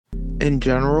in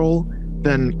general,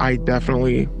 then I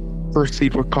definitely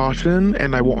proceed with caution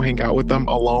and I won't hang out with them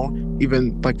alone,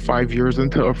 even like 5 years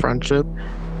into a friendship,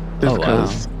 Oh, just wow.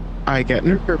 because I get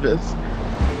nervous.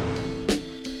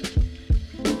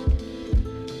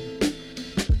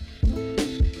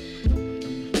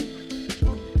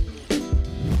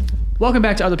 Welcome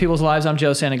back to Other People's Lives. I'm Joe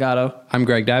Santagato. I'm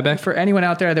Greg Dybeck. For anyone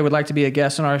out there that would like to be a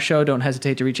guest on our show, don't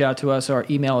hesitate to reach out to us. Our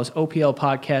email is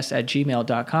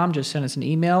oplpodcast@gmail.com. Just send us an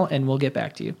email and we'll get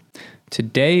back to you.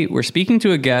 Today, we're speaking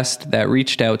to a guest that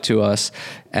reached out to us,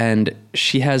 and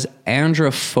she has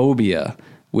androphobia,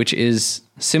 which is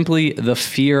simply the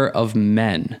fear of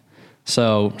men.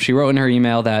 So she wrote in her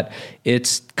email that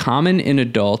it's common in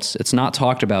adults. It's not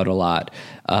talked about a lot,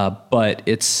 but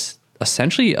it's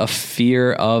essentially a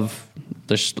fear of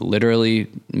just literally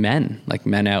men, like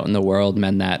men out in the world,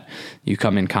 men that you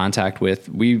come in contact with.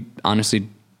 We honestly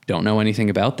don't know anything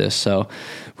about this. So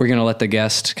we're going to let the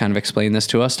guest kind of explain this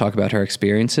to us, talk about her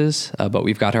experiences, but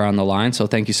we've got her on the line. So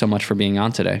thank you so much for being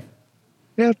on today.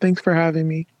 Yeah, thanks for having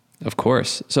me. Of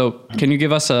course. So can you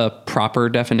give us a proper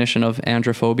definition of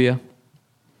androphobia?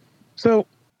 So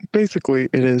basically,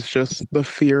 it is just the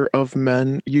fear of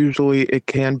men. Usually it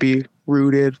can be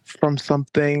rooted from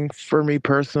something. For me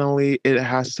personally, it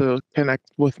has to connect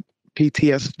with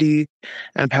PTSD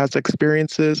and past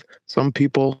experiences. Some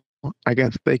people, I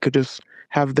guess they could just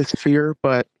have this fear,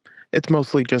 but it's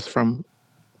mostly just from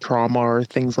trauma or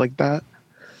things like that.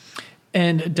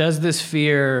 And does this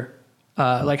fear,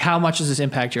 like how much does this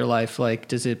impact your life? Like,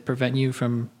 does it prevent you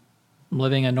from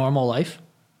living a normal life?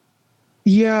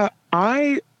 Yeah,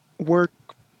 I work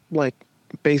like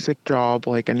basic job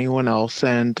like anyone else,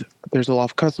 and there's a lot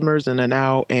of customers in and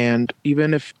out, and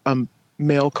even if a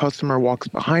male customer walks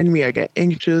behind me, I get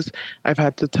anxious. I've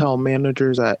had to tell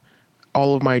managers at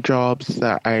all of my jobs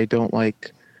that I don't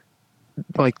like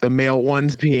the male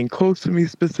ones being close to me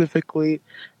specifically,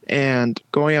 and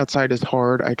going outside is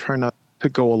hard. I try not to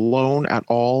go alone at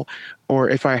all, or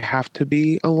if I have to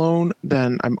be alone,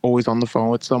 then I'm always on the phone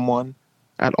with someone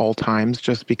at all times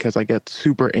just because I get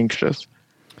super anxious.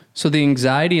 So the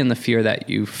anxiety and the fear that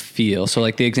you feel, so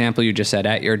like the example you just said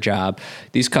at your job,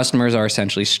 these customers are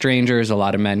essentially strangers, a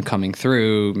lot of men coming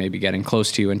through, maybe getting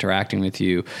close to you, interacting with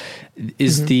you.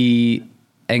 Is the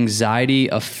anxiety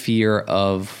a fear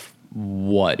of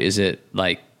what? Is it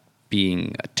like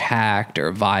being attacked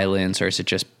or violence, or is it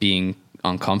just being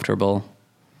uncomfortable?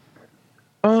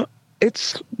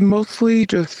 It's mostly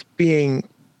just being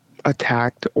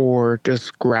attacked or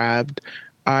just grabbed.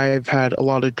 I've had a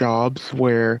lot of jobs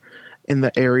where in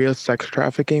the area sex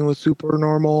trafficking was super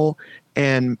normal,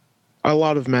 and a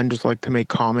lot of men just like to make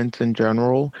comments in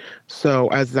general. So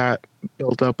as that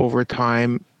built up over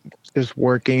time, just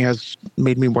working has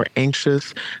made me more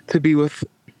anxious to be with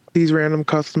these random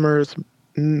customers.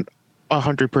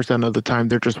 100% of the time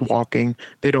they're just walking.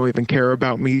 They don't even care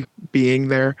about me being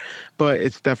there, but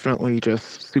it's definitely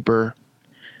just super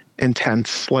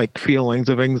intense, like feelings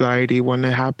of anxiety when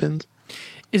it happens.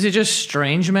 Is it just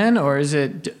strange men, or is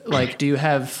it like, do you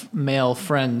have male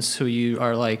friends who you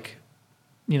are like,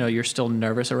 you know, you're still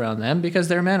nervous around them because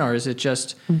they're men, or is it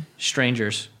just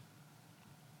strangers?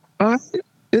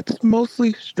 It's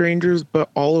mostly strangers, but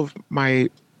all of my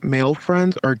male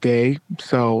friends are gay,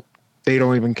 so they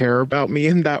don't even care about me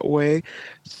in that way.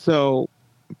 So,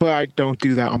 but I don't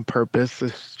do that on purpose.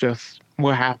 It's just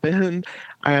what happened.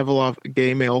 I have a lot of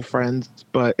gay male friends,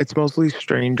 but it's mostly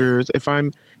strangers. If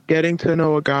I'm getting to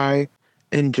know a guy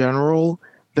in general,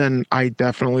 then I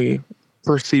definitely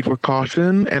proceed with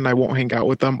caution and I won't hang out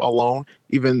with them alone,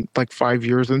 even like 5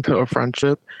 years into a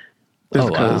friendship, just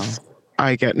Oh, wow. because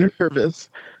I get nervous.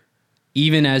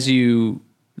 Even as you,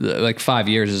 like 5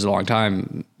 years is a long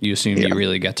time, you assume Yeah. you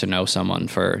really get to know someone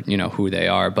for, you know, who they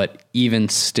are. But even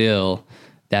still,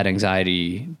 that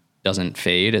anxiety doesn't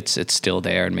fade. It's still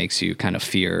there and makes you kind of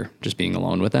fear just being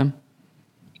alone with them.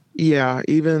 Yeah,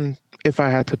 even if I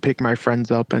had to pick my friends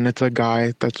up and it's a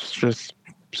guy that's just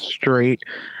straight,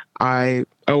 I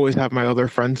always have my other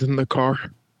friends in the car.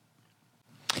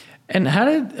 And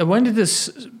when did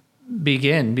this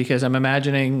begin? Because I'm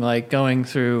imagining like going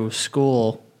through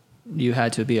school, you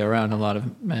had to be around a lot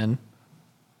of men.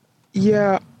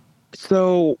 Yeah,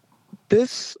 so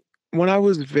when I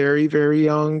was very, very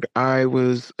young, I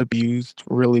was abused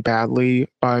really badly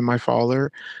by my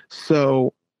father.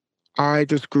 So I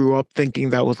just grew up thinking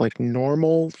that was like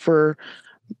normal for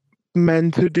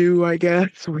men to do, I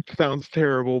guess, which sounds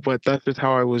terrible, but that's just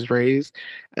how I was raised.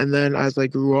 And then as I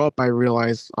grew up, I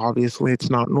realized obviously it's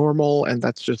not normal and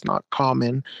that's just not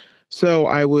common. So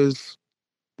I was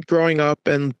growing up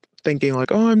and thinking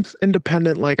like, oh, I'm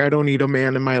independent, like I don't need a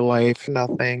man in my life,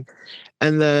 nothing.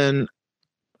 And then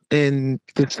in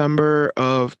December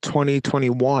of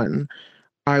 2021,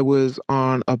 I was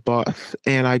on a bus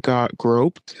and I got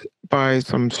groped by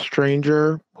some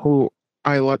stranger who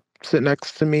I let sit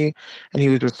next to me, and he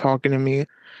was just talking to me.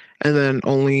 And then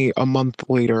only a month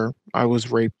later, I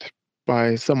was raped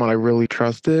by someone I really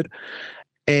trusted.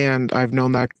 And I've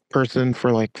known that person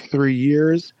for like 3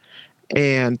 years.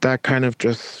 And that kind of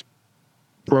just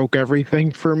broke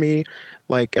everything for me.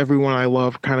 Like everyone I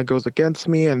love kind of goes against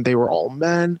me, and they were all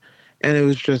men. And it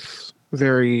was just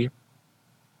very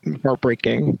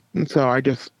heartbreaking. And so I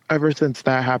just, ever since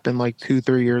that happened like 2,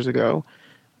 3 years ago,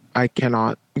 I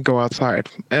cannot go outside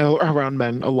around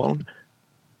men alone.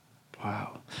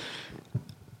 Wow.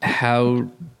 How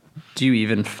do you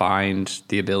even find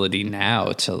the ability now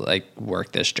to like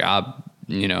work this job,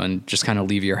 and just kind of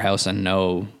leave your house and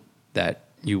know that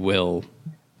you will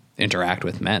interact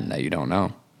with men that you don't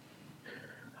know?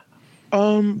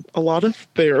 A lot of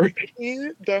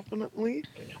therapy, definitely.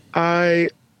 I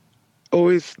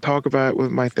always talk about it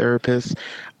with my therapist.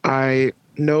 I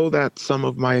know that some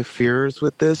of my fears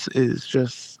with this is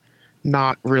just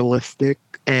not realistic.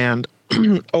 And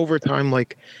over time,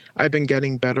 like, I've been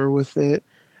getting better with it.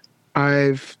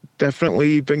 I've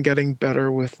definitely been getting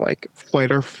better with like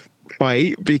flight or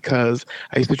fight, because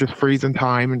I used to just freeze in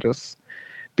time and just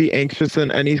be anxious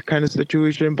in any kind of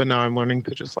situation. But now I'm learning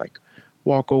to just like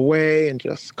walk away and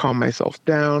just calm myself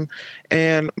down.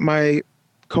 And my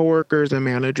coworkers and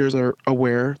managers are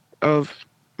aware of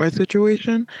my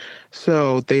situation.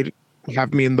 So they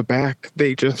have me in the back.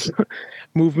 They just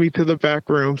move me to the back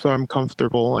room so I'm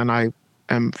comfortable. And I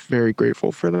am very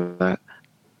grateful for that.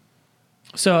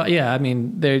 So yeah, I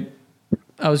mean,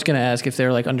 I was gonna ask if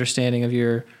they're like understanding of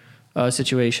your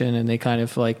situation, and they kind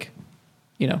of like,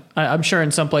 I'm sure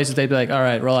in some places they'd be like, all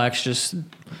right, relax, just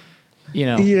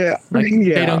Yeah. like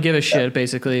Yeah. they don't give a shit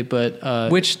basically.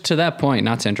 But Which, to that point,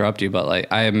 not to interrupt you, but like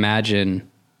I imagine,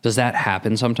 does that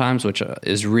happen sometimes, which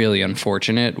is really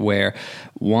unfortunate, where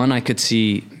one, I could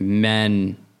see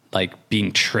men like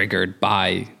being triggered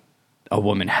by a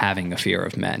woman having a fear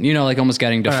of men, like almost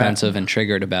getting defensive and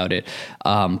triggered about it.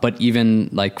 But even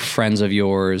like friends of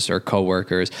yours or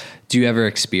coworkers, do you ever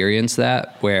experience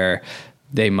that where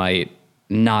they might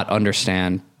not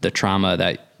understand the trauma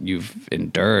that you've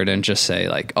endured and just say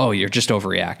like, oh, you're just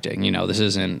overreacting. This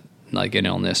isn't like an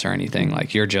illness or anything.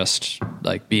 Like you're just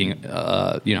like being,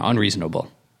 unreasonable.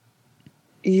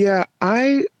 Yeah,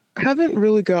 I haven't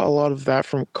really got a lot of that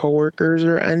from coworkers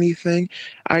or anything.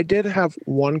 I did have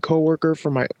one coworker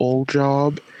from my old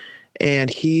job, and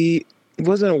he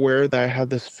wasn't aware that I had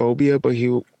this phobia, but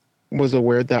he was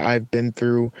aware that I've been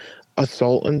through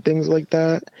assault and things like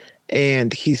that.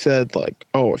 And he said, like,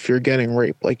 oh, if you're getting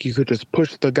raped, like, you could just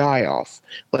push the guy off.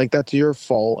 Like, that's your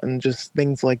fault, and just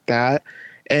things like that.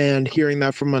 And hearing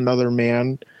that from another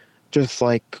man just,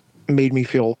 like, made me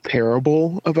feel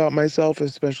terrible about myself,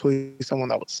 especially someone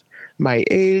that was my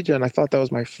age, and I thought that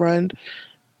was my friend.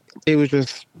 It was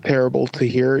just terrible to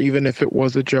hear. Even if it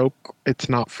was a joke, it's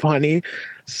not funny.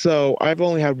 So I've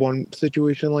only had one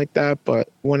situation like that, but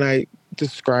when I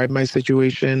describe my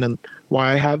situation and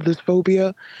why I have this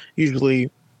phobia, usually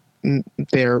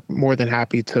they're more than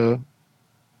happy to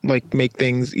like make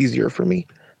things easier for me.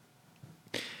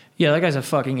 yeah, that guy's a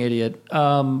fucking idiot.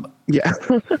 Yeah.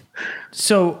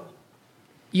 So,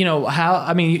 how,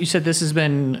 I mean, you said this has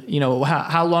been,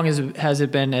 how long has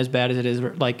it been as bad as it is?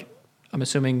 Like, I'm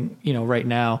assuming, right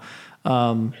now,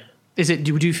 do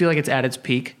you feel like it's at its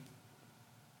peak?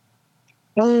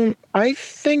 I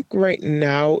think right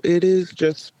now it is,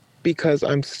 just because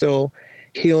I'm still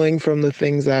healing from the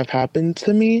things that have happened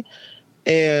to me.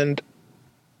 And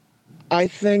I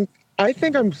think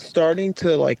I'm starting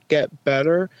to like get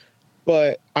better,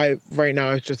 but I right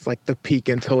now it's just like the peak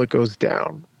until it goes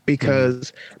down,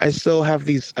 because I still have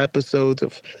these episodes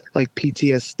of like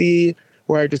PTSD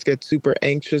where I just get super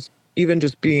anxious, even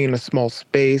just being in a small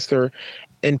space or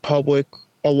in public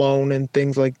alone and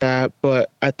things like that. But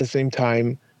at the same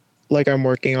time, like, I'm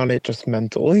working on it just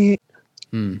mentally.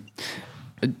 I'm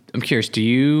curious, do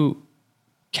you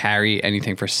carry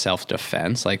anything for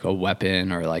self-defense, like a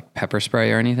weapon or like pepper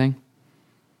spray or anything?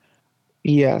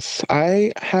 Yes,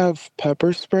 I have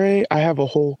pepper spray. I have a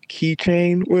whole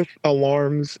keychain with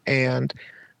alarms and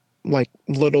like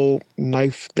little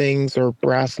knife things or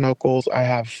brass knuckles. I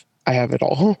have it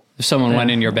all. If someone went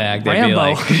in your bag, they'd be Rambo.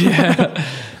 like, yeah.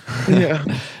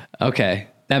 Yeah. Okay,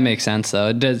 that makes sense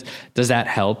though. Does that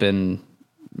help in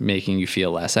making you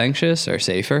feel less anxious or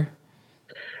safer?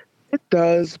 It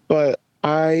does, but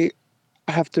I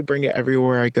have to bring it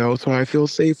everywhere I go, so I feel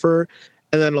safer.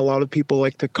 And then a lot of people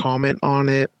like to comment on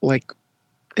it, like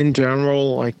in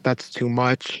general, like that's too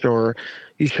much or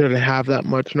you shouldn't have that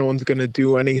much. No one's going to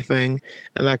do anything.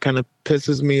 And that kind of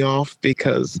pisses me off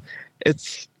because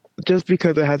it's just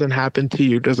because it hasn't happened to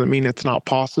you doesn't mean it's not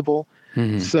possible.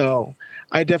 Hmm. So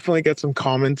I definitely get some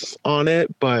comments on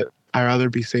it, but I'd rather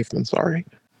be safe than sorry.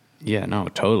 Yeah, no,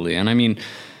 totally. And I mean,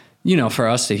 for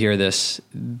us to hear this,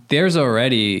 there's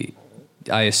already,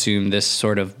 I assume, this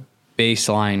sort of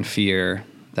baseline fear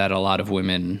that a lot of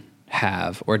women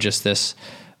have, or just this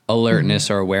alertness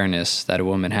or awareness that a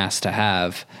woman has to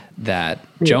have that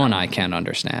Joe and I can't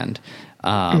understand.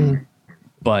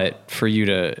 But for you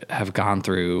to have gone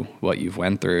through what you've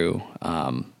went through,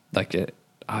 like it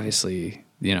obviously,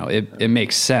 it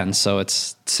makes sense. So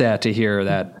it's sad to hear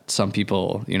that some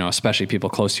people, especially people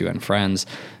close to you and friends,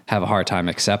 have a hard time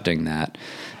accepting that.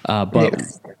 But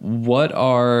what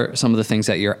are some of the things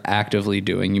that you're actively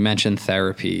doing? You mentioned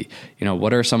therapy.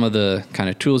 What are some of the kind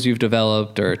of tools you've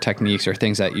developed or techniques or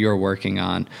things that you're working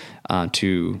on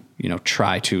to,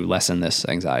 try to lessen this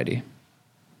anxiety?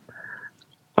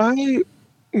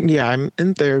 I'm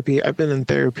in therapy. I've been in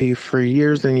therapy for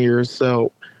years and years.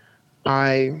 So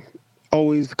I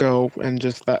always go and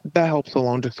just that helps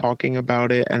along, just talking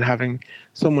about it and having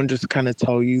someone just kind of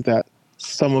tell you that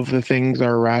some of the things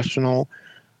are rational.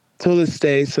 To this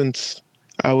day, since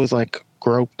I was like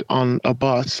groped on a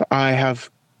bus, I have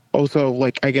also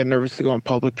I get nervous to go on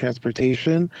public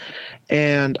transportation,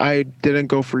 and I didn't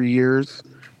go for years.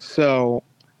 So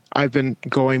I've been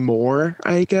going more,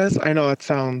 I guess. I know that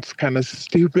sounds kind of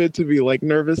stupid to be like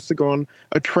nervous to go on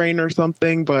a train or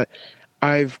something, but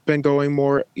I've been going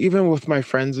more. Even with my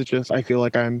friends, it's just I feel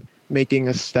like I'm making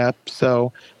a step.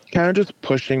 So kind of just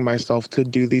pushing myself to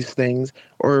do these things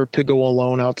or to go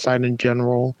alone outside in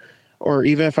general. Or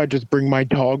even if I just bring my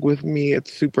dog with me,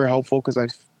 it's super helpful because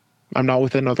I'm not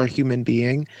with another human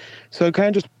being. So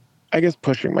kind of just, I guess,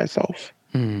 pushing myself.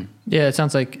 Yeah, it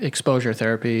sounds like exposure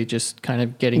therapy, just kind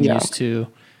of getting used to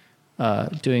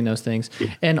doing those things.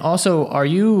 And also, are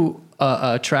you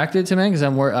attracted to men? Because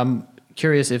I'm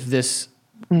curious if this,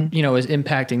 is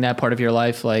impacting that part of your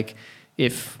life. Like,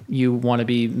 if you want to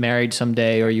be married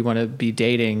someday or you want to be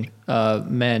dating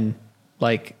men,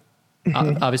 like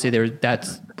obviously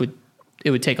it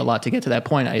would take a lot to get to that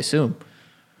point, I assume.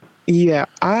 Yeah,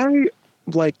 I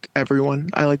like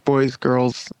everyone. I like boys,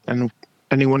 girls, and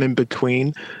anyone in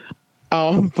between.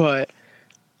 But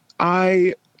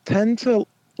I tend to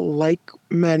like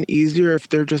men easier if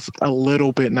they're just a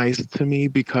little bit nice to me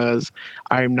because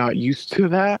I'm not used to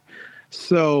that.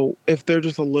 So if they're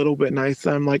just a little bit nice,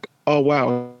 I'm like, oh,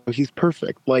 wow, he's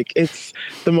perfect. Like, it's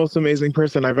the most amazing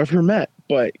person I've ever met.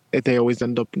 But they always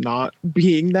end up not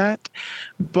being that.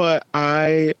 But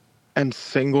I am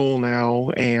single now,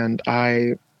 and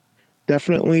I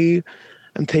definitely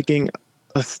am taking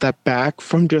a step back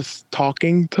from just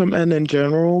talking to men in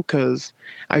general because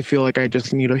I feel like I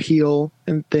just need to heal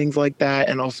and things like that.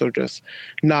 And also just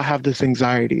not have this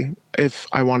anxiety if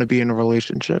I want to be in a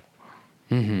relationship.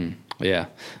 Mm-hmm. Yeah.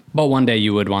 But one day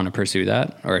you would want to pursue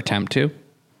that or attempt to?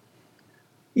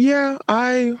 Yeah,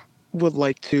 I would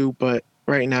like to, but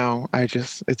right now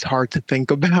it's hard to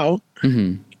think about.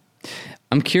 Mm-hmm.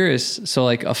 I'm curious. So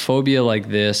like a phobia like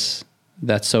this,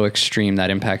 that's so extreme that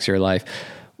impacts your life.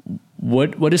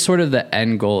 What is sort of the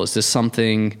end goal? Is this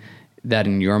something that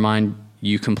in your mind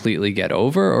you completely get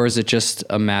over, or is it just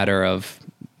a matter of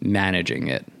managing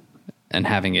it and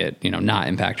having it, not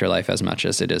impact your life as much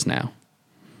as it is now?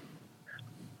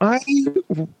 I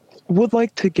would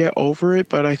like to get over it,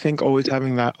 but I think always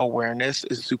having that awareness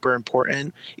is super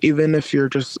important. Even if you're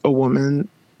just a woman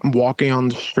walking on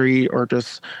the street or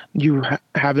just you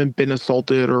haven't been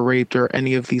assaulted or raped or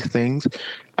any of these things,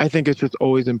 I think it's just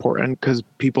always important because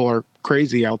people are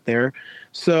crazy out there.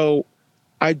 So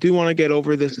I do want to get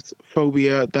over this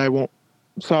phobia that I won't,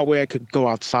 so that way I could go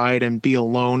outside and be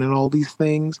alone and all these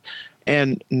things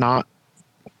and not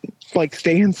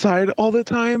stay inside all the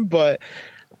time. But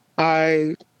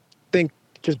I think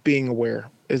just being aware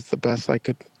is the best I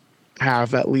could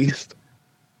have, at least.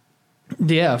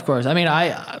 Yeah, of course. I mean,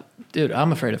 dude,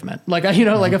 I'm afraid of men. Like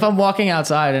if I'm walking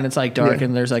outside and it's dark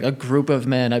and there's a group of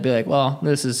men, I'd be like, well,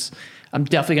 I'm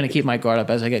definitely going to keep my guard up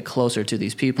as I get closer to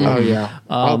these people. Oh yeah.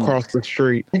 I'll cross the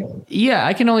street. Yeah.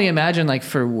 I can only imagine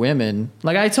for women,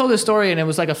 I told this story and it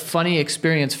was a funny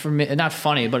experience for me. Not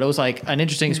funny, but it was an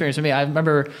interesting experience for me. I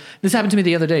remember this happened to me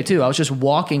the other day too. I was just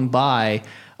walking by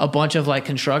a bunch of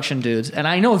construction dudes and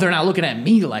I know they're not looking at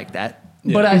me like that.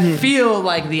 But I feel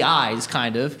like the eyes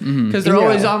kind of, because they're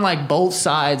always on like both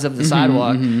sides of the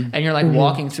sidewalk, and you're like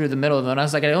walking through the middle of them. And I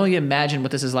was like, I only imagine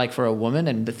what this is like for a woman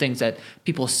and the things that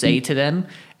people say to them,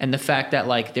 and the fact that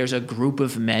like there's a group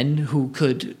of men who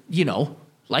could, you know,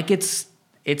 like it's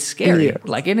scary. Yeah.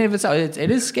 Like in and of itself,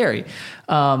 it is scary.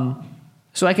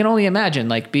 So I can only imagine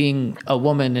like being a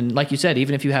woman, and like you said,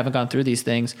 even if you haven't gone through these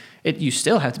things, you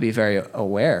still have to be very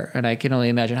aware. And I can only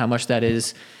imagine how much that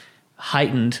is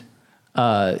heightened,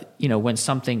 you know, when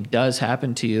something does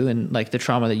happen to you, and like the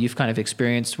trauma that you've kind of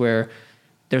experienced, where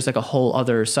there's like a whole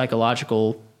other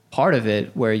psychological part of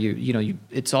it, where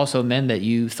it's also men that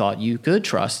you thought you could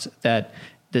trust that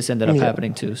this ended up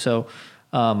happening to. So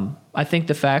I think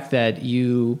the fact that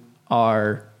you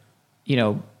are, you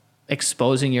know,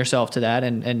 exposing yourself to that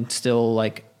and still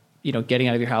like, you know, getting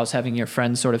out of your house, having your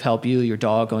friends sort of help you, your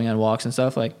dog going on walks and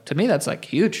stuff, like to me, that's like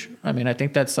huge. I mean, I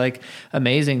think that's like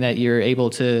amazing that you're able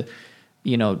to,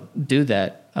 you know, do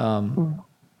that. I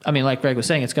mean, like Greg was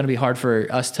saying, it's going to be hard for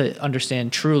us to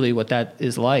understand truly what that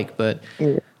is like, but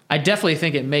I definitely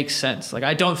think it makes sense. Like,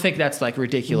 I don't think that's like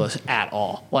ridiculous at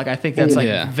all. Like, I think that's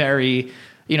like very,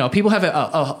 you know, people have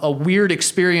a weird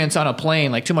experience on a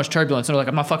plane, like too much turbulence, and they're like,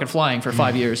 I'm not fucking flying for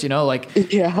 5 years, you know, like,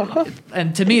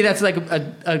 and to me, that's like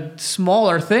a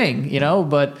smaller thing, you know,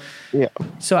 but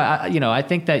so I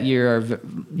think that you're,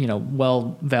 you know,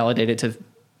 well validated to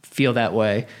feel that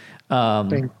way.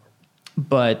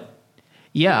 But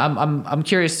yeah, I'm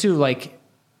curious too, like,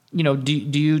 you know, do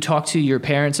you talk to your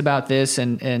parents about this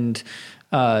and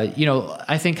you know,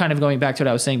 I think kind of going back to what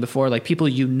I was saying before, like people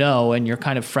you know and you're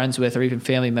kind of friends with, or even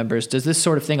family members, does this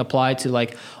sort of thing apply to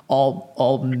like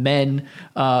all men,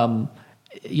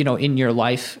 you know, in your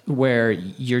life, where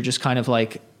you're just kind of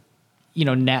like, you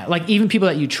know, like even people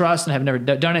that you trust and have never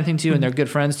done anything to and they're good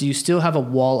friends, do you still have a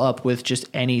wall up with just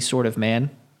any sort of man?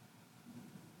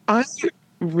 I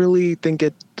really think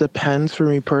it depends for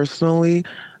me personally.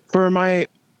 For my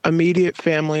immediate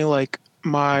family, like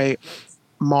my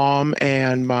mom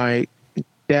and my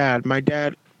dad,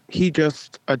 he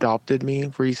just adopted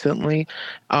me recently,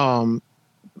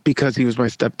 because he was my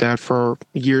stepdad for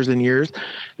years and years.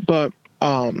 But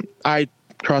I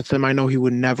trust him. I know he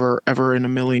would never, ever in a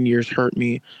million years hurt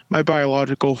me. My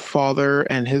biological father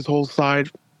and his whole side,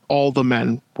 all the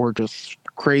men were just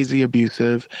crazy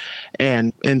abusive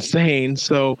and insane.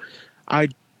 So I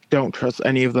don't trust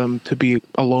any of them to be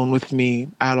alone with me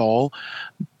at all.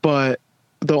 But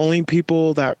the only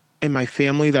people that in my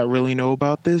family that really know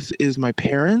about this is my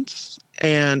parents,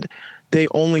 and they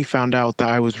only found out that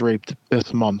I was raped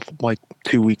this month, like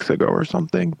 2 weeks ago or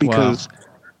something, because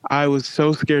I was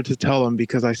so scared to tell them,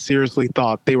 because I seriously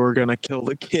thought they were going to kill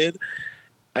the kid,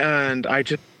 and I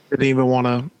just didn't even want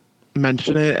to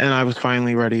mention it. And I was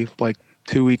finally ready like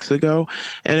 2 weeks ago,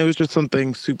 and it was just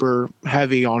something super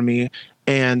heavy on me,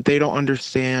 and they don't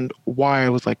understand why I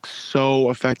was like so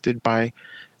affected by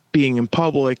being in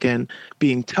public and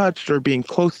being touched or being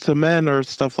close to men or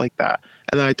stuff like that.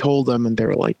 And I told them, and they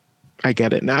were like, I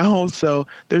get it now. So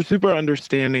they're super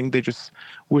understanding. They just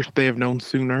wish they have known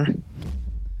sooner.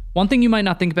 One thing you might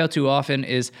not think about too often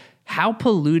is how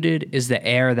polluted is the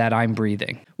air that I'm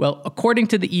breathing? Well, according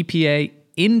to the EPA,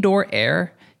 indoor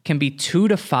air can be 2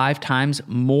 to 5 times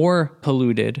more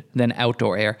polluted than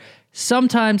outdoor air.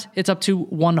 Sometimes it's up to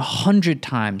 100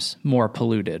 times more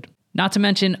polluted. Not to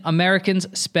mention, Americans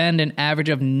spend an average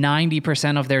of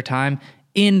 90% of their time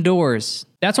indoors.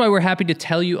 That's why we're happy to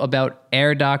tell you about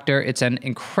Air Doctor. It's an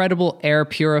incredible air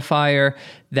purifier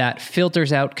that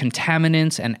filters out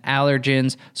contaminants and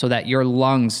allergens so that your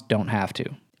lungs don't have to.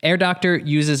 Air Doctor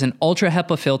uses an ultra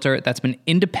HEPA filter that's been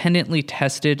independently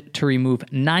tested to remove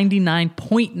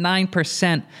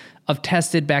 99.9% of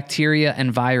tested bacteria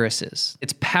and viruses.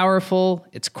 It's powerful,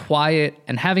 it's quiet,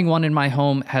 and having one in my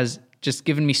home has just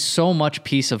given me so much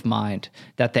peace of mind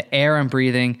that the air I'm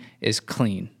breathing is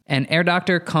clean. And Air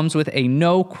Doctor comes with a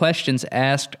no questions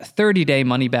asked 30-day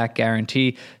money-back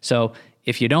guarantee. So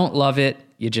if you don't love it,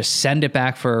 you just send it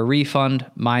back for a refund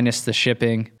minus the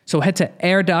shipping. So head to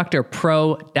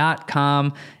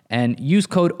airdoctorpro.com and use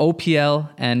code OPL,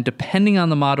 and depending on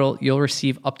the model, you'll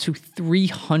receive up to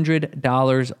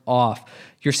 $300 off.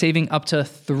 You're saving up to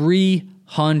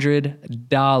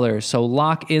 $300. So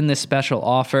lock in this special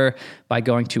offer by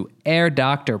going to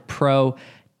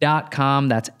airdoctorpro.com.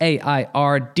 That's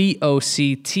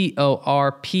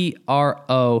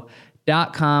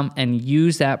airdoctorpro.com and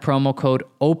use that promo code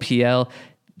OPL.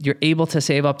 You're able to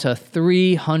save up to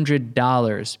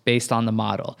 $300 based on the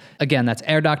model. Again, that's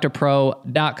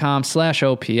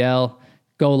airdoctorpro.com/OPL.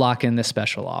 Go lock in this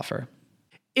special offer.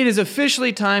 It is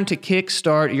officially time to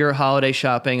kickstart your holiday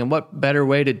shopping, and what better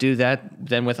way to do that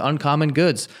than with Uncommon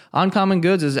Goods? Uncommon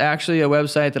Goods is actually a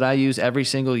website that I use every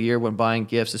single year when buying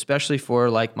gifts, especially for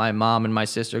like my mom and my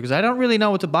sister, because I don't really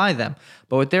know what to buy them.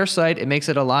 But with their site, it makes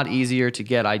it a lot easier to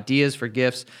get ideas for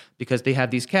gifts because they have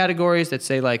these categories that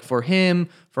say like for him,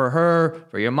 for her,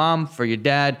 for your mom, for your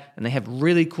dad, and they have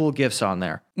really cool gifts on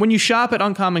there. When you shop at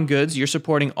Uncommon Goods, you're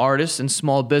supporting artists and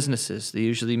small businesses. They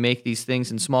usually make these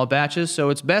things in small batches, so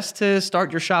it's best to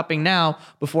start your shopping now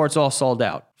before it's all sold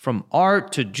out. From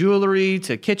art to jewelry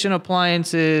to kitchen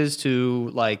appliances to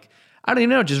like, I don't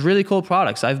even know, just really cool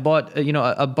products. I've bought,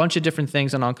 a bunch of different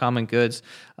things on Uncommon Goods,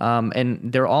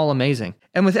 and they're all amazing.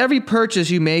 And with every purchase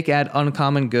you make at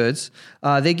Uncommon Goods,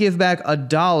 they give back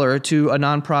 $1 to a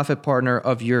nonprofit partner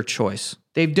of your choice.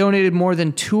 They've donated more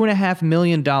than $2.5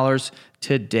 million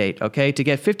to date, okay? To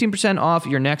get 15% off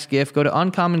your next gift, go to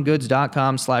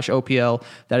uncommongoods.com/OPL.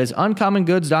 That is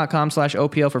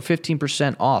uncommongoods.com/OPL for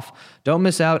 15% off. Don't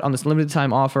miss out on this limited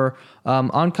time offer.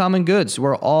 Uncommon Goods,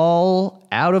 we're all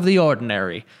out of the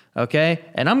ordinary, okay?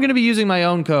 And I'm going to be using my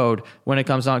own code when it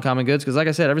comes to Uncommon Goods because like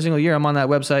I said, every single year I'm on that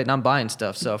website and I'm buying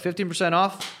stuff. So 15%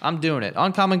 off, I'm doing it.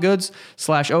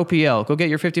 Uncommongoods.com/OPL. Go get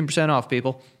your 15% off,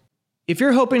 people. If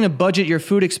you're hoping to budget your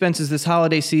food expenses this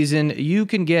holiday season, you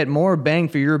can get more bang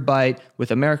for your bite with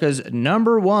America's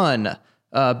 #1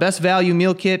 best value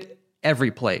meal kit,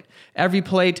 Every Plate. Every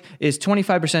Plate is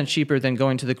 25% cheaper than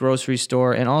going to the grocery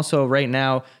store. And also right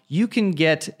now, you can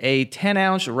get a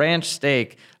 10-ounce ranch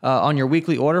steak on your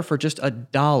weekly order for just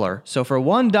 $1. So for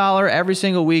 $1 every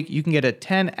single week, you can get a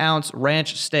 10-ounce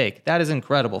ranch steak. That is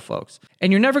incredible, folks.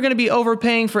 And you're never going to be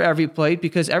overpaying for Every Plate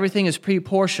because everything is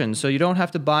pre-portioned. So you don't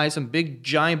have to buy some big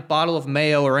giant bottle of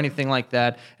mayo or anything like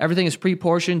that. Everything is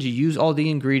pre-portioned. You use all the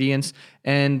ingredients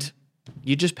and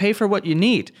you just pay for what you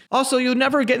need. Also, you'll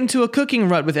never get into a cooking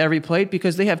rut with Every Plate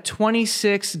because they have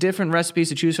 26 different recipes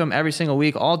to choose from every single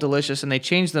week, all delicious, and they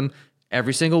change them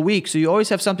every single week. So you always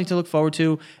have something to look forward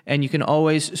to, and you can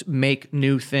always make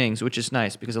new things, which is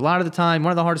nice because a lot of the time,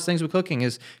 one of the hardest things with cooking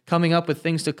is coming up with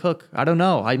things to cook. I don't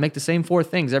know. I make the same 4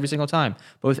 things every single time.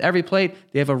 But with Every Plate,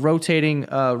 they have a rotating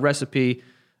recipe,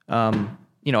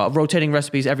 rotating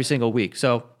recipes every single week.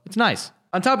 So it's nice.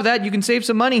 On top of that, you can save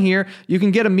some money here. You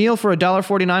can get a meal for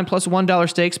 $1.49 plus $1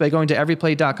 steaks by going to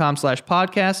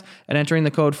everyplate.com/podcast and entering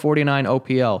the code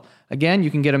 49OPL. Again, you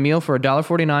can get a meal for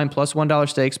 $1.49 plus $1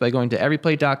 steaks by going to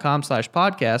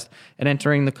everyplate.com/podcast and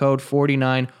entering the code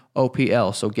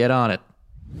 49OPL. So get on it.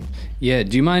 Yeah.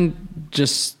 Do you mind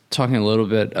just talking a little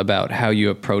bit about how you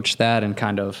approached that and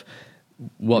kind of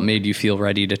what made you feel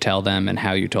ready to tell them and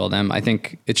how you told them? I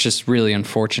think it's just really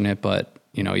unfortunate, but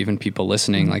even people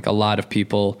listening, like a lot of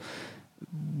people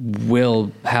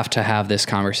will have to have this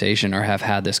conversation or have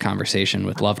had this conversation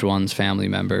with loved ones, family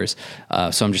members.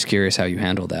 So I'm just curious how you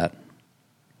handle that.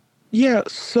 Yeah,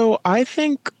 so I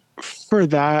think for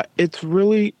that, it's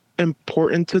really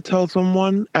important to tell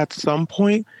someone at some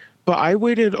point, but I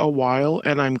waited a while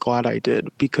and I'm glad I did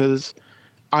because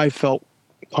I felt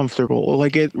comfortable.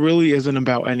 Like, it really isn't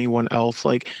about anyone else.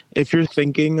 Like, if you're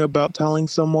thinking about telling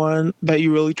someone that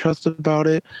you really trust about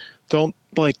it, don't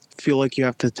feel like you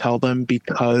have to tell them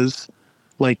because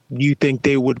you think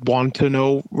they would want to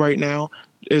know right now.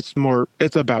 It's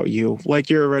about you. Like,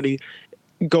 you already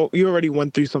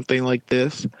went through something like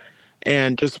this,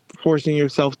 and just forcing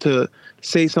yourself to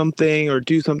say something or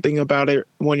do something about it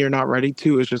when you're not ready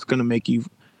to is just going to make you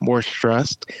more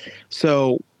stressed.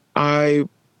 So I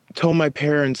told my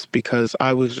parents because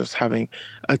I was just having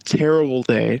a terrible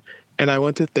day, and I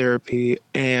went to therapy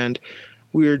and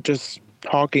we were just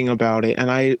talking about it, and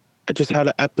I just had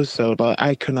an episode.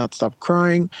 I could not stop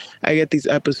crying. I get these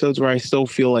episodes where I still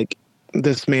feel like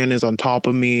this man is on top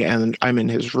of me and I'm in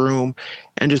his room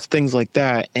and just things like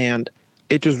that, and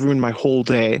it just ruined my whole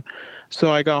day.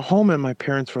 So I got home and my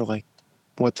parents were like,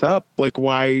 "What's up?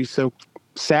 Why are you so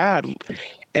sad?"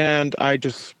 And I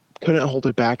just couldn't hold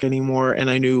it back anymore,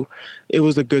 and I knew it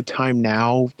was a good time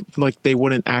now. They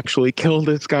wouldn't actually kill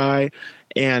this guy,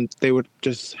 and they would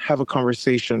just have a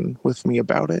conversation with me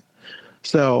about it.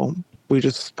 So we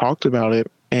just talked about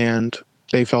it, and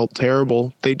they felt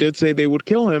terrible. They did say they would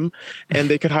kill him, and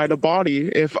they could hide a body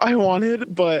if I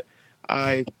wanted, but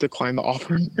I declined the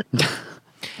offer.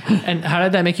 And how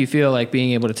did that make you feel,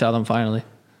 being able to tell them finally?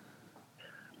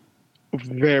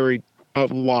 A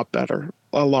lot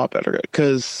better,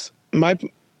 because my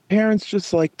parents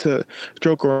just like to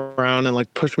joke around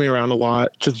and push me around a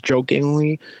lot, just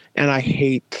jokingly, and I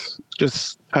hate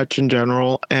just touch in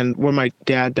general. And when my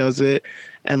dad does it,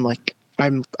 and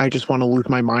I just want to lose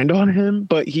my mind on him,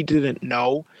 but he didn't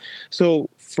know. So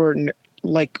for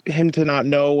like him to not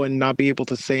know and not be able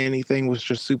to say anything was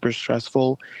just super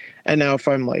stressful. And now if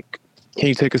I'm like, can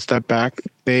you take a step back?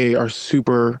 They are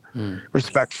super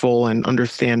respectful and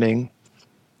understanding.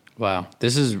 Wow.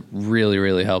 This is really,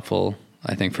 really helpful,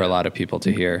 I think, for a lot of people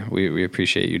to hear. We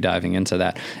appreciate you diving into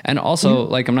that. And also,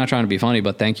 like, I'm not trying to be funny,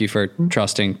 but thank you for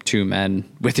trusting two men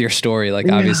with your story. Like,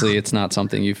 obviously, it's not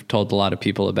something you've told a lot of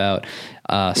people about.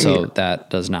 So that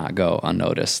does not go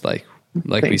unnoticed. Like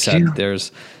we said,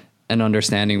 there's an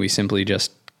understanding we simply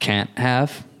just can't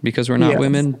have because we're not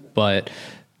women. But,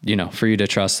 you know, for you to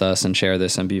trust us and share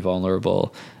this and be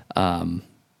vulnerable,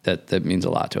 that means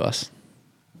a lot to us.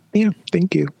 Yeah,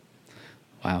 thank you.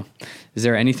 Wow. Is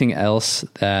there anything else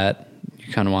that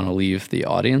you kind of want to leave the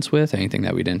audience with? Anything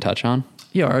that we didn't touch on?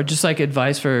 Yeah, or just like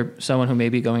advice for someone who may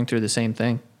be going through the same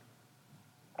thing.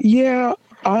 Yeah,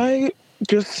 I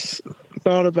just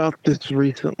thought about this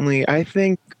recently. I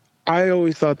think I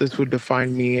always thought this would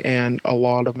define me, and a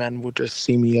lot of men would just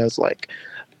see me as like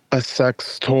a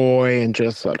sex toy and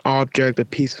just an object, a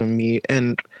piece of meat.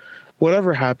 And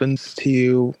whatever happens to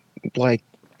you, like,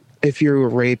 if you're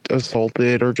raped,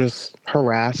 assaulted, or just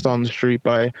harassed on the street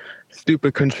by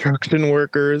stupid construction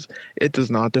workers, it does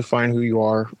not define who you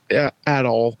are at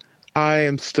all. I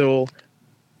am still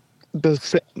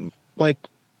like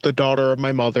the daughter of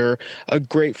my mother, a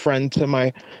great friend to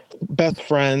my best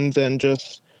friends, and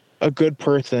just a good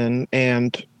person.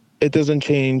 And it doesn't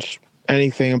change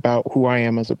anything about who I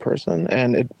am as a person,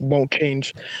 and it won't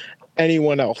change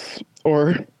anyone else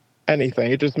or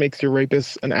anything. It just makes your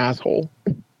rapist an asshole.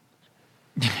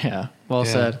 Yeah, well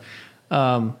said.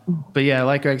 But yeah,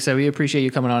 like Greg said, we appreciate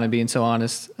you coming on and being so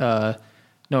honest. No,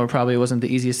 it probably wasn't the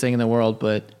easiest thing in the world,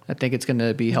 but I think it's going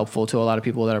to be helpful to a lot of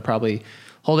people that are probably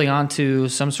holding on to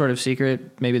some sort of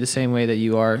secret, maybe the same way that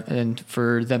you are. And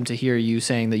for them to hear you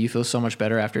saying that you feel so much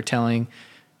better after telling,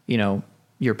 you know,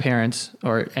 your parents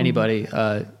or anybody,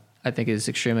 I think is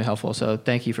extremely helpful. So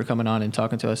thank you for coming on and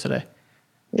talking to us today.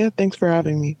 Yeah, thanks for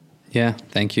having me. Yeah,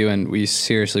 thank you. And we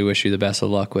seriously wish you the best of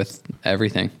luck with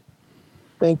everything.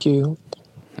 Thank you.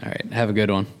 All right. Have a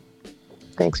good one.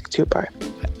 Thanks, you too. Bye.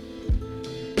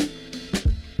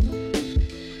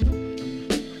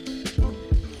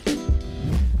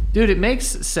 Dude, it makes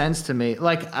sense to me.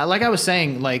 Like I was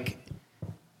saying, like,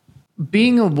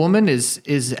 being a woman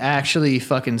is actually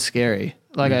fucking scary.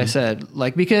 Like I said,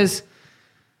 like, because,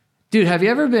 dude, have you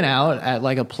ever been out at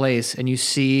like a place and you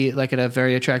see like a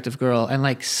very attractive girl and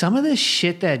like some of the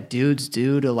shit that dudes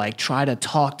do to like try to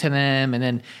talk to them and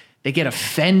then they get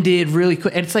offended really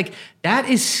quick. And it's like, that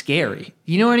is scary.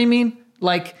 You know what I mean?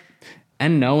 Like,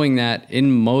 and knowing that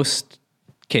in most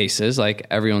cases, like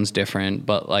everyone's different,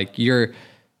 but like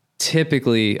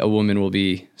typically a woman will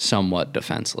be somewhat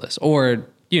defenseless or,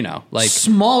 you know, like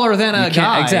smaller than a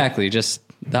guy. Exactly. Just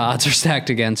the odds are stacked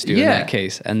against you in that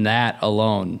case. And that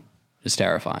alone is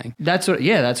terrifying. That's what I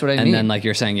mean. And then like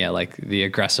you're saying, yeah, like the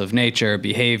aggressive nature,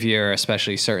 behavior,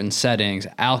 especially certain settings,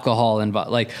 alcohol, and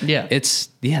like,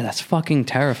 that's fucking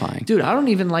terrifying. Dude, I don't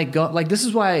even like this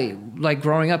is why, like,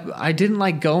 growing up, I didn't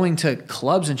like going to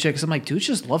clubs and shit. Cause I'm like, dudes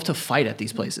just love to fight at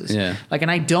these places. Yeah. Like, and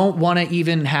I don't want to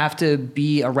even have to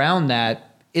be around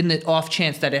that in the off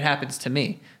chance that it happens to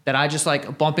me. That I just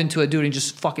like bump into a dude and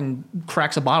just fucking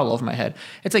cracks a bottle over my head.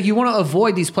 It's like, you want to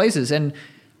avoid these places. And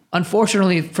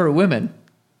unfortunately for women,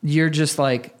 you're just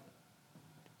like,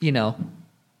 you know,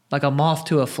 like a moth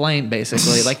to a flame,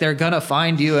 basically. Like, they're going to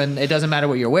find you and it doesn't matter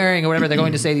what you're wearing or whatever. They're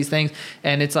going to say these things.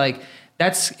 And it's like,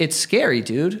 it's scary,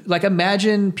 dude. Like,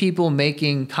 imagine people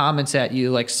making comments at you,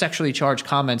 like sexually charged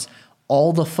comments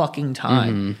all the fucking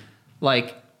time.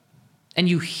 Like, and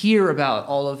you hear about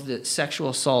all of the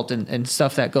sexual assault and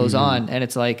stuff that goes on. And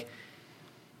it's like,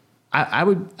 I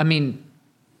mean,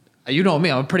 you know me,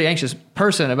 I'm a pretty anxious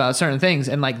person about certain things.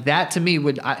 And like that to me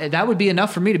that would be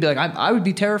enough for me to be like, I would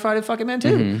be terrified of fucking men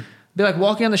too. Be like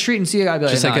walking on the street and see a guy, be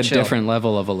like, just like a chill. different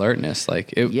level of alertness.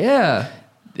 Like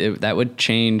that would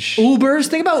change. Ubers.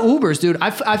 Think about Ubers, dude.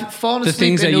 I've fallen asleep the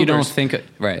things in that Ubers. You don't think,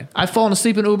 right. I've fallen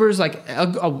asleep in Ubers. Like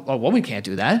a woman can't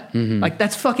do that. Like,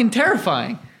 that's fucking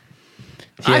terrifying.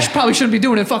 Yeah. Probably shouldn't be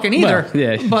doing it fucking either. Well,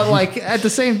 yeah. But like at the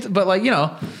same, but like, you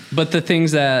know. But the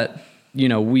things that, you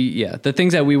know, the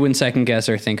things that we wouldn't second guess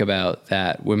or think about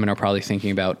that women are probably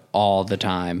thinking about all the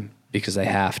time because they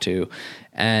have to.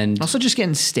 And also just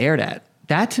getting stared at.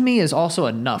 That to me is also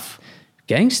enough.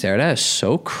 Getting stared at is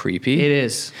so creepy. It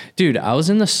is. Dude, I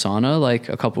was in the sauna like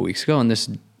a couple weeks ago and this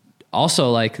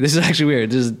is actually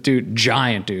weird. This dude,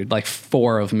 giant dude, like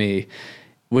 4 of me,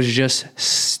 was just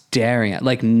staring at,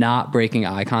 like, not breaking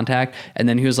eye contact. And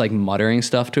then he was like muttering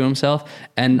stuff to himself.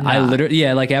 And I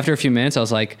literally, like after a few minutes, I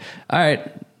was like, all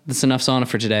right, that's enough sauna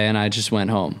for today. And I just went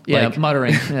home. Yeah. Like,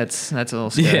 Muttering. That's a little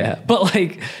scary. yeah. But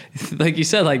like you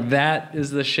said, like that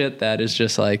is the shit that is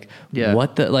just like, Yeah.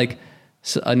 what the, like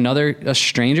a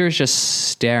stranger is just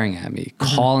staring at me,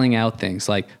 calling out things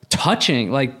like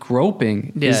touching, like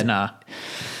groping. Yeah. Nah.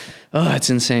 Oh, it's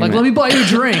insane. Like, man. let me buy you a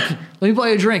drink. Let me buy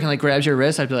you a drink. And like grabs your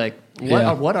wrist. I'd be like,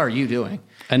 Yeah. what are you doing?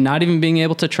 And not even being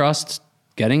able to trust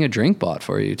getting a drink bought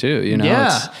for you too, you know?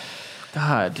 Yeah.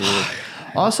 God, dude.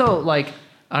 Also, like,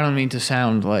 I don't mean to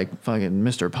sound like fucking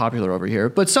Mr. Popular over here,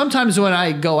 but sometimes when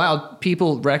I go out,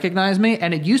 people recognize me,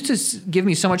 and it used to give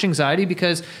me so much anxiety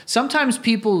because sometimes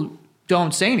people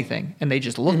don't say anything and they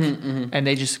just look and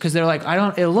they just, because they're like,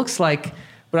 it looks like,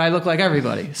 but I look like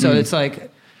everybody. So it's like,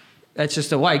 that's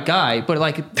just a white guy. But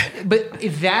like, but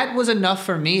if that was enough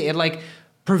for me, it like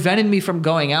prevented me from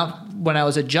going out when I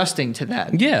was adjusting to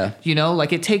that. Yeah. You know,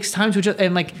 like it takes time to adjust,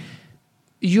 and like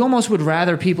you almost would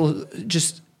rather people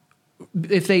just,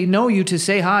 if they know you, to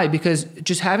say hi, because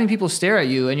just having people stare at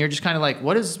you and you're just kind of like,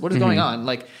 what is going on?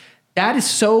 Like that is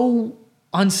so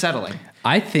unsettling.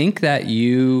 I think that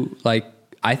you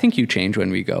change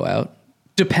when we go out,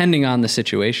 depending on the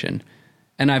situation.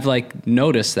 And I've like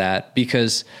noticed that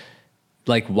because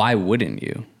like, why wouldn't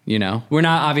you? You know, we're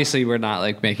not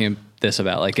like making this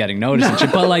about like getting noticed and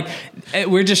shit, but like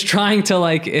we're just trying to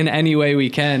like in any way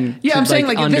we can. Yeah, I'm saying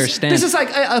like understand. this is like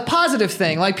a positive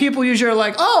thing. Like people usually are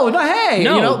like, oh, no, hey,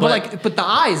 no, you know, but the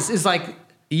eyes is like,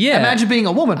 yeah. Imagine being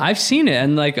a woman. I've seen it,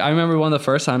 and like I remember one of the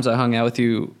first times I hung out with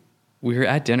you, we were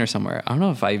at dinner somewhere. I don't know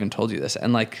if I even told you this,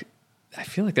 and like I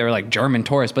feel like they were like German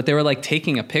tourists, but they were like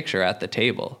taking a picture at the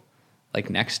table. Like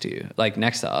next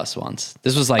to us once.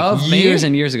 This was like years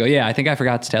and years ago. Yeah, I think I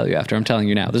forgot to tell you after. I'm telling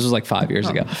you now. This was like 5 years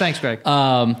ago. Thanks, Greg.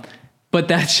 But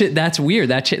that shit, that's weird.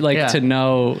 That shit, like to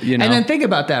know, you know. And then think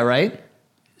about that, right?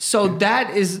 So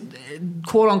that is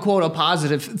quote unquote a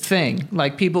positive thing.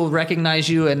 Like people recognize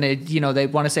you and they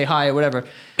want to say hi or whatever.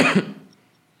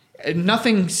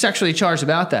 Nothing sexually charged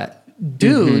about that.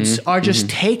 Dudes are just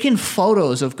taking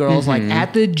photos of girls like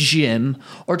at the gym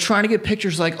or trying to get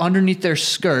pictures like underneath their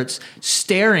skirts,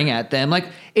 staring at them. Like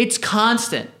it's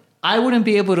constant. I wouldn't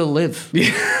be able to live,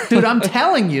 dude. I'm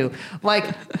telling you, like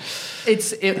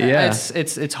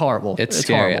it's horrible. It's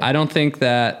scary. Horrible. I don't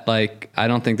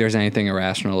think there's anything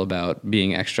irrational about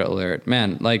being extra alert,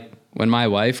 man. Like when my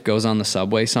wife goes on the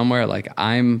subway somewhere, like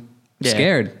I'm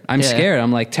scared. I'm scared.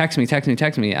 I'm like, text me.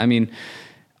 I mean,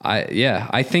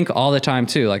 I think all the time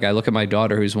too. Like I look at my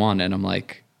daughter who's 1 and I'm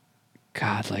like,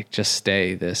 God, like just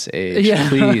stay this age,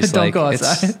 please. Don't like go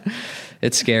outside.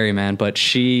 It's scary, man. But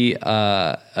she,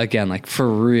 again, like for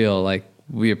real, like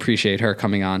we appreciate her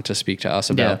coming on to speak to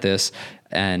us about this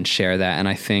and share that. And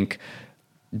I think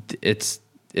it's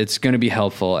going to be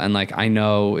helpful. And like, I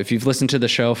know if you've listened to the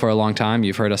show for a long time,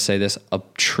 you've heard us say this a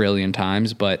trillion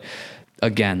times, but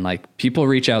again, like people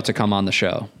reach out to come on the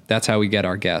show. That's how we get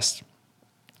our guests.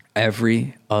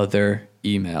 Every other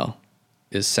email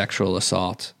is sexual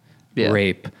assault,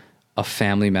 rape, a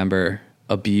family member,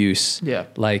 abuse. Yeah.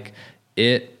 Like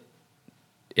it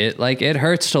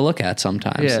hurts to look at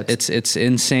sometimes. Yeah, it's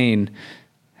insane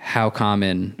how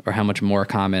common or how much more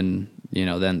common, you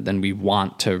know, than we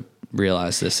want to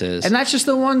realize this is. And that's just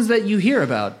the ones that you hear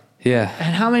about. Yeah.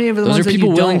 And how many of the those ones are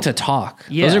people that you willing don't? To talk.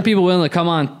 Yeah. Those are people willing to come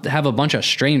on, have a bunch of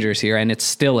strangers here, and it's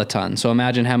still a ton. So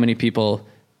imagine how many people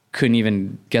couldn't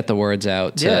even get the words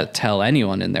out to tell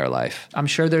anyone in their life. I'm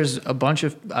sure there's a bunch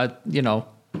of,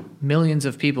 millions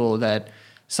of people that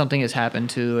something has happened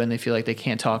to and they feel like they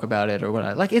can't talk about it or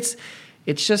whatnot. Like it's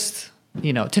just,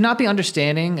 you know, to not be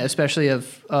understanding, especially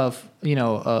of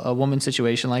a woman's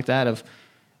situation like that, of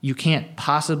you can't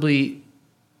possibly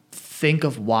think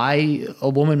of why a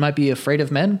woman might be afraid of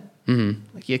men. Mm-hmm.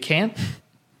 Like you can't.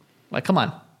 Like, come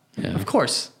on. Yeah. Of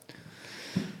course.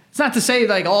 It's not to say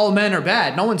like all men are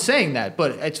bad. No one's saying that,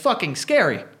 but it's fucking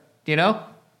scary. You know,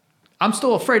 I'm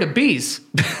still afraid of bees.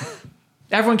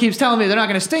 Everyone keeps telling me they're not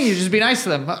going to sting you. Just be nice to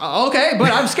them. Okay, but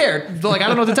I'm scared. Like I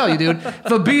don't know what to tell you, dude.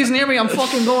 If a bee's near me, I'm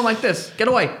fucking going like this. Get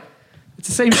away. It's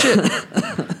the same shit.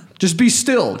 Just be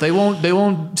still. They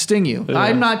won't sting you. Yeah.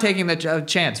 I'm not taking the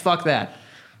chance. Fuck that.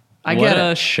 I get it.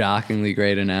 What a shockingly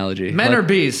great analogy. Men are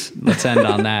bees. Let's end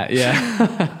on that.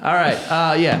 Yeah. All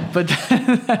right. But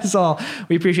that's all.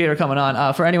 We appreciate her coming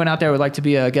on. For anyone out there who would like to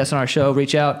be a guest on our show,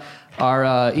 reach out.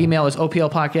 Our email is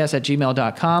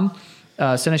oplpodcast@gmail.com.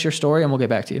 Send us your story and we'll get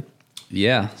back to you.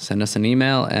 Yeah. Send us an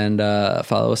email and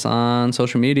follow us on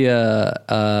social media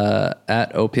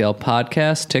at OPL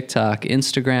Podcast, TikTok,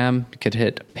 Instagram. You could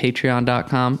hit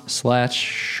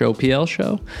patreon.com/showpl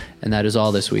show. And that is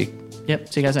all this week.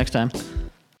 Yep. See you guys next time.